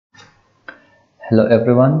Hello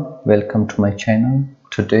everyone, welcome to my channel.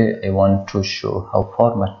 Today I want to show how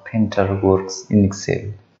format painter works in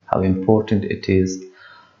Excel, how important it is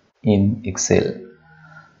in Excel.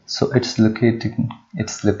 So it's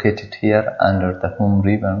located here under the home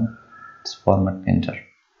ribbon. It's format painter.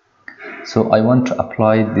 So I want to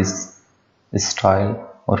apply this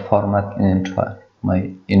style or format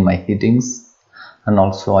in my headings, and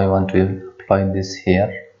also I want to apply this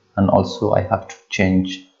here, and also I have to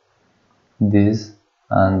change this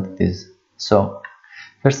and this. So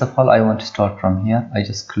first of all, I want to start from here. I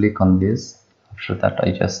just click on this. After that, I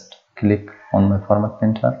just click on my format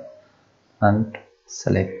painter and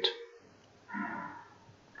select.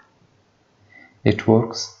 It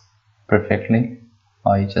works perfectly.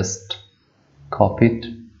 I just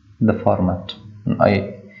copied the format.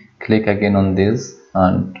 I click again on this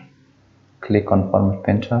and click on format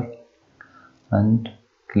painter and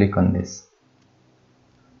click on this.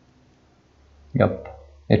 Yep,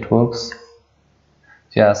 it works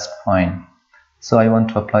just fine. So I want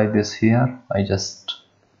to apply this here. I just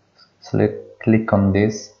click on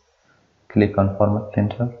this, click on format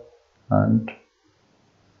painter and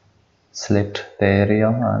select the area,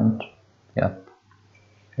 and yep,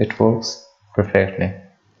 it works perfectly.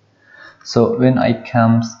 So when I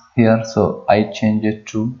come here, so I change it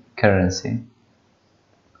to currency.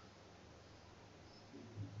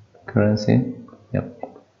 Yep.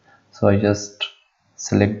 So I just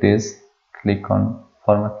select this, click on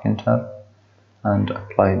format painter and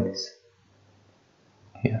apply this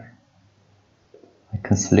here. I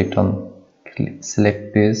can select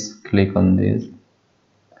this, click on this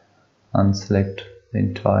and select the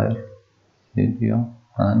entire video,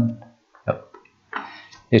 and yep,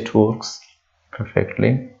 it works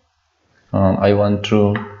perfectly. I want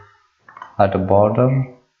to add a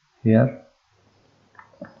border here.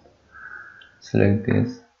 Select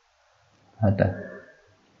this, add a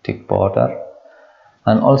tick border,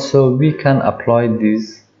 and also we can apply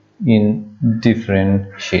this in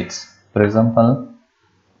different sheets. For example,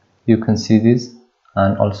 you can see this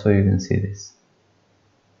and also you can see this.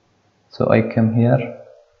 So I come here,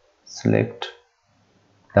 select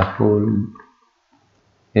the whole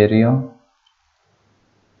area,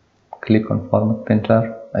 click on format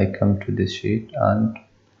painter. I come to this sheet and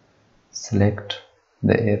select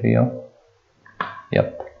the area.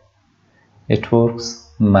 Yep, it works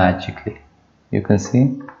magically. You can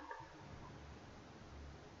see.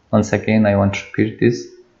 Once again, I want to repeat this.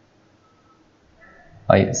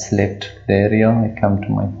 I select the area, I come to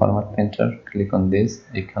my format painter, click on this,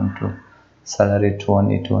 I come to salary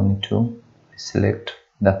 2022, I select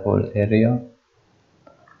the whole area,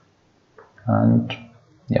 and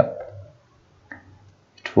yep,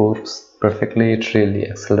 it works perfectly. It really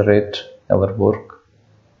accelerates our work.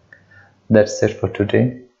 That's it for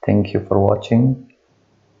today. Thank you for watching.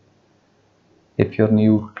 If you're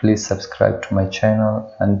new, please subscribe to my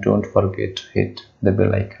channel and don't forget to hit the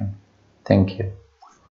bell icon. Thank you.